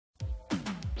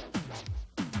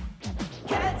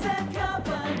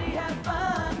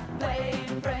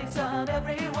on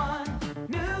everyone.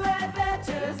 New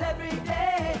adventures every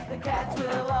day. The cats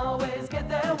will always get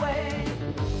their way.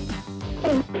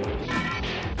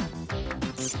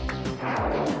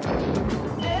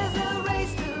 There's a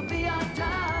race to be on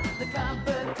top. The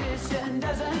competition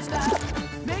doesn't stop.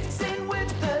 Mixing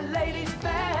with the ladies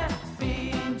fair,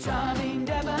 being charming,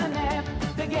 debonair.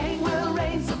 The gang will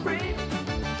reign supreme,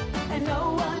 and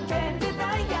no one can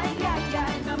deny.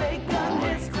 Now make them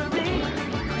history,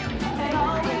 and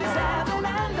always have them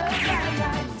and the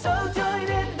guy. So join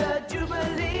in the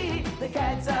jubilee. The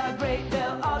cats are great,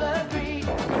 they'll all agree.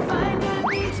 Find them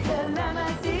each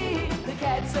calamity. The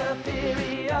cat's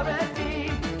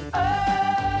superiority.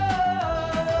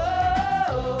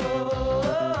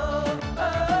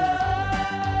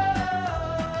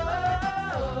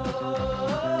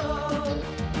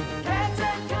 Cats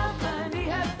and company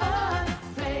have fun,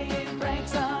 playing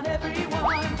pranks on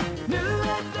everyone. New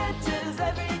adventures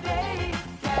every day.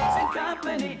 Cats and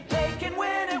company, they can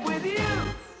win it with you.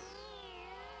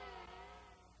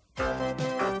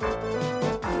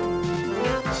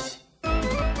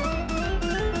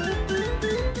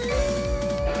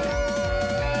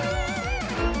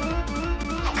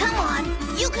 Come on,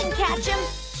 you can catch him.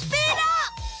 Speed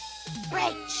up!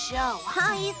 Great show,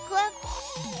 huh, Heathcliff?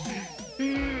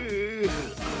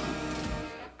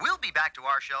 We'll be back to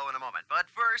our show in a moment, but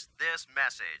first, this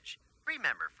message.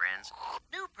 Remember, friends,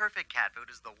 new perfect cat food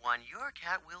is the one your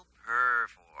cat will purr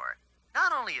for.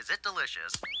 Not only is it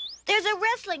delicious... There's a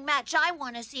wrestling match I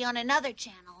want to see on another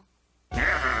channel.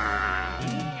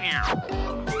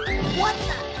 What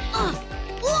the?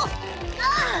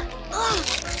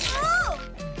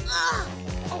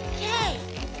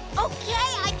 Okay,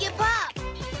 I give up.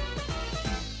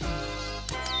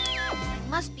 I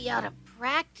must be out of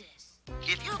practice.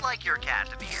 If you'd like your cat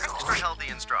to be extra healthy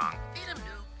and strong, feed him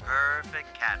new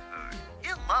perfect cat food.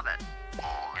 He'll love it.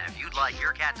 And if you'd like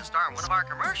your cat to star in one of our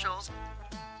commercials,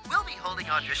 we'll be holding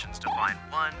auditions to find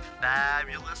one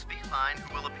fabulous feline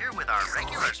who will appear with our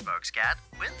regular spokes cat,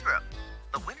 Winthrop.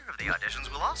 The winner of the auditions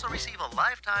will also receive a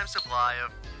lifetime supply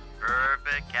of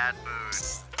perfect cat food.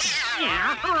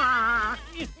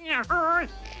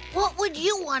 What would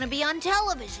you want to be on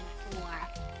television for?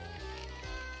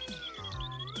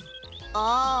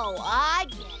 Oh, I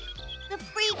get it. The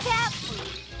free cat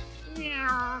food.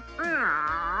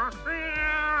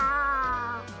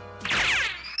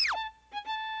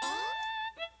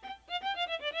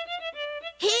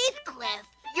 Heathcliff,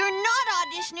 you're not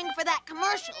auditioning for that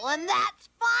commercial, and that's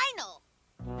final.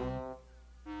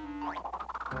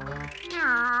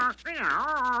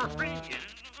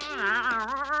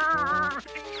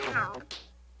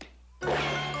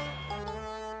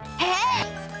 Hey!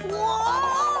 Whoa!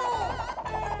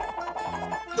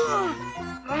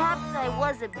 Perhaps I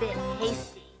was a bit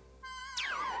hasty.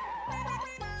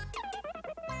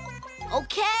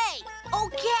 Okay,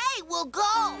 we'll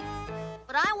go.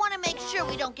 But I want to make sure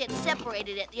we don't get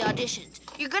separated at the auditions.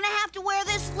 You're gonna have to wear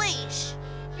this leash.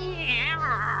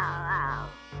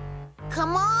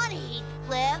 Come on,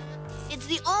 Heathcliff. It's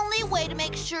the only way to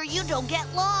make sure you don't get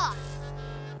lost.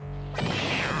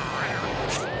 Hey!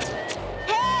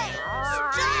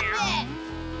 Stop it!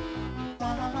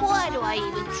 Why do I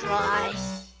even try?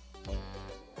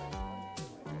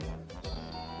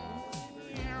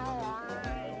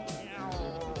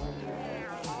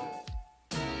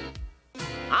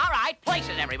 All right,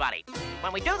 places, everybody.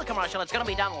 When we do the commercial, it's going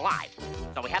to be done live.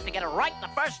 So we have to get it right the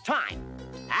first time.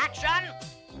 Action!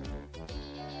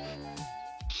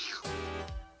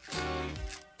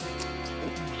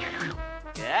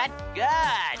 Good.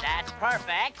 That's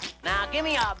perfect. Now give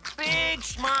me a big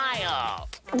smile.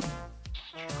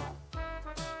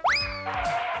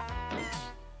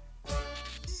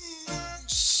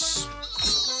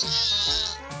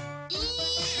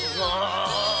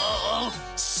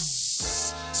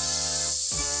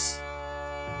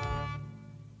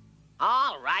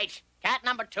 All right. Cat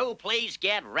number 2, please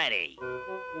get ready.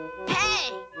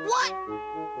 Hey, what?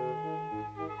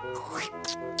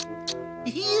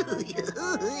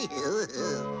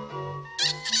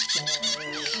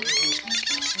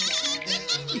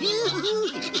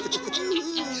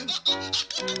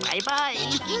 Bye-bye.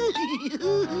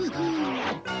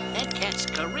 That cat's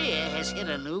career has hit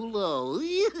a new low.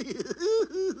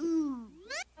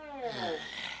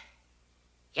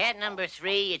 Cat number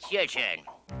 3, it's your turn.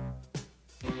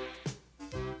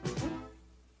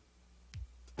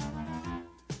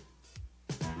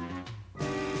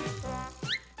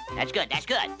 That's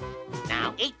good.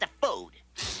 Now eat the food.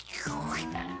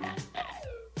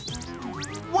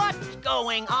 What's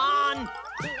going on?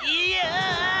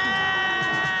 Yeah!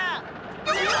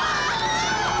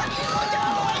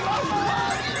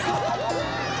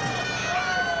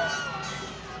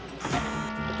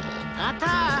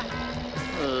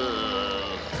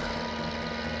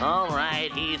 All right,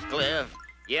 Heathcliff,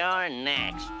 you're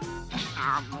next.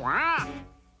 What?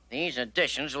 These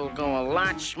additions will go a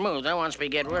lot smoother once we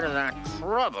get rid of that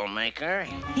troublemaker,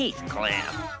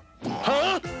 Heathcliff.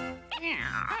 Huh?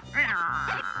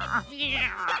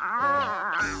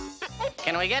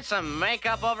 Can we get some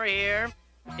makeup over here?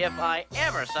 If I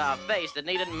ever saw a face that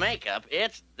needed makeup,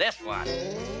 it's this one.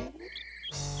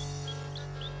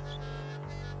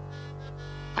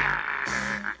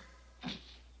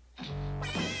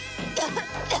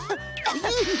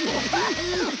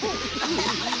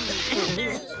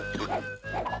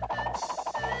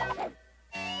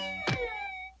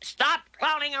 Stop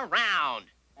clowning around.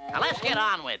 Now let's get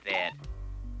on with it.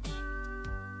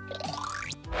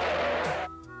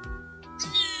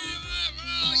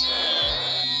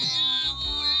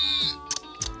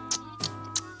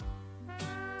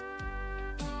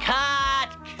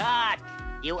 Cut!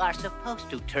 You are supposed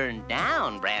to turn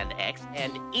down Brand X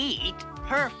and eat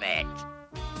perfect.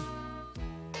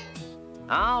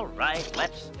 All right,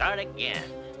 let's start again.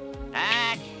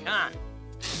 Action!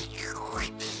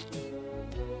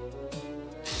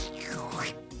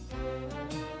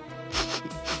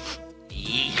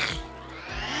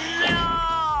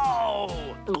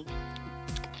 No!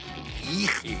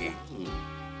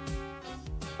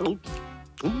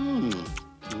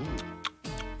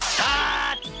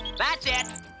 Cut! That's it.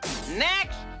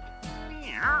 Next!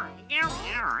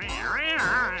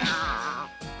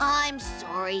 I'm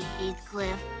sorry,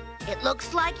 Heathcliff. It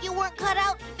looks like you weren't cut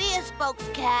out to be a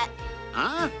spokescat.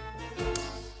 Huh?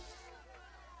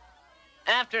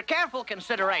 After careful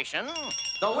consideration,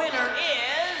 the winner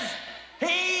is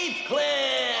Heathcliff!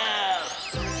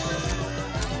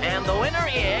 And the winner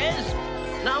is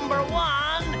number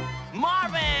 1,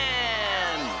 Marvin!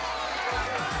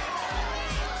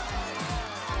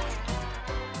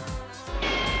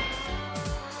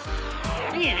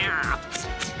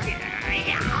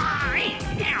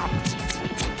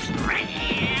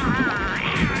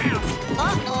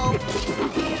 Uh-oh.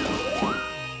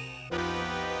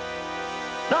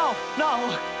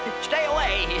 No, stay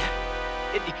away.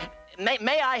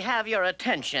 May I have your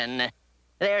attention?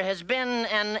 There has been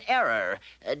an error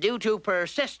due to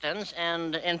persistence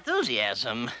and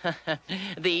enthusiasm.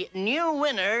 The new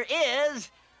winner is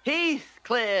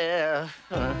Heathcliff.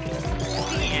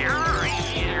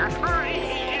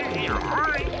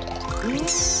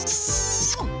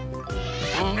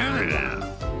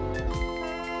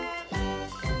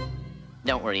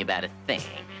 Don't worry about a thing.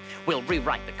 We'll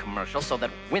rewrite the commercial so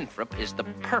that Winthrop is the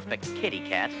perfect kitty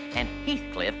cat and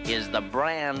Heathcliff is the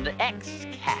Brand X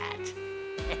cat.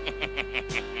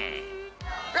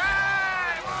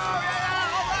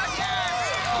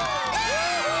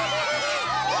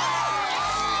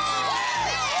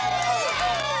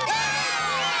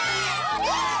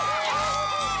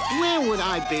 Where would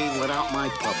I be without my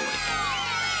public?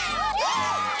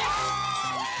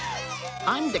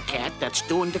 I'm the cat that's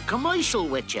doing the commercial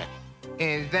with you.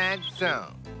 Is that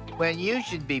so? Well, you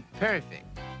should be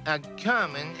perfect. A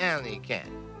common alley cat.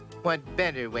 What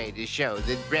better way to show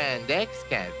that Brand X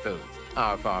cat foods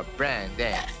are for Brand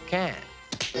X cats?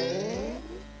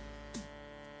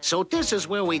 So this is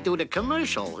where we do the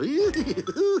commercial.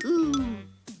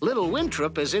 Little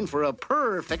Winthrop is in for a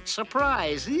perfect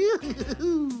surprise.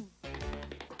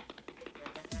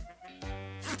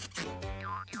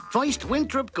 First,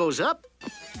 Winthrop goes up.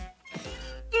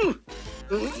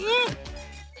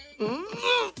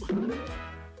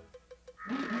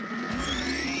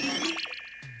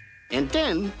 And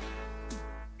then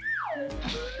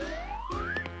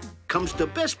comes the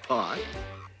best part.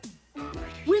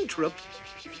 Winthrop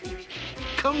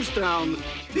comes down.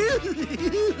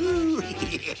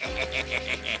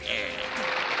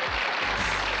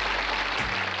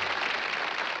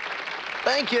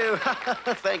 Thank you.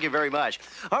 Thank you very much.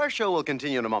 Our show will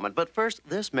continue in a moment, but first,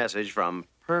 this message from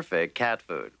Perfect Cat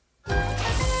Food.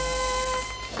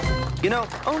 You know,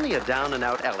 only a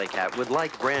down-and-out alley cat would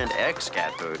like Brand X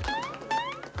cat food.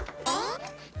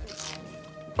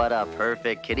 But a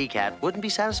perfect kitty cat wouldn't be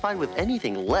satisfied with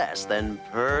anything less than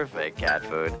perfect cat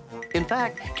food. In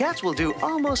fact, cats will do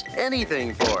almost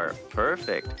anything for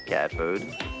perfect cat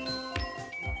food.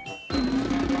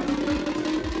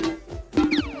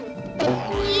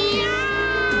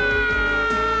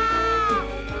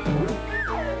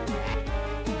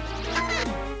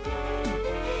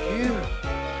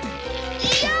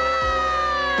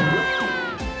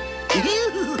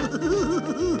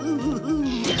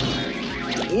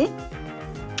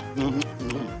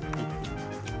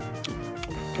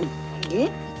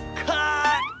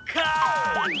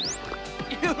 Cut!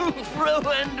 You've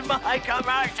ruined my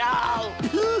commercial!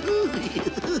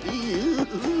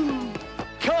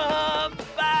 Come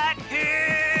back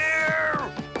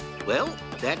here! Well,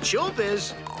 that's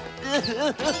showbiz.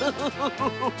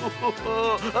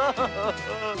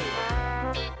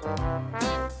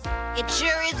 It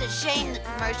sure is a shame the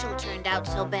commercial turned out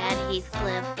so bad,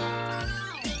 Heathcliff.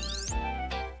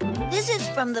 This is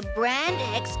from the Brand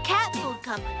X Cat Food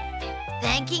Company,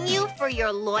 thanking you for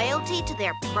your loyalty to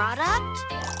their product.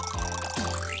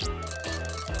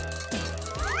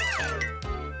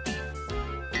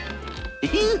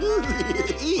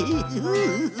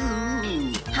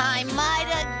 I might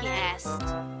have guessed.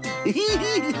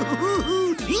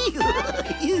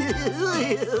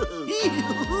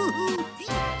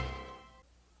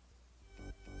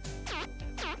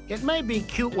 It may be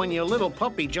cute when your little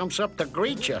puppy jumps up to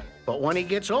greet you, but when he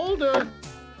gets older,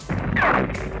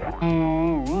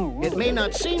 it may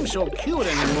not seem so cute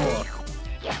anymore.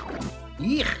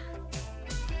 Yuck.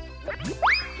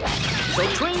 So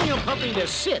train your puppy to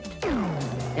sit,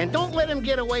 and don't let him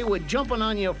get away with jumping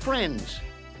on your friends.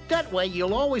 That way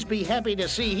you'll always be happy to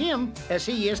see him as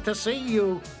he is to see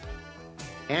you.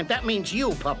 And that means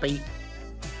you, puppy.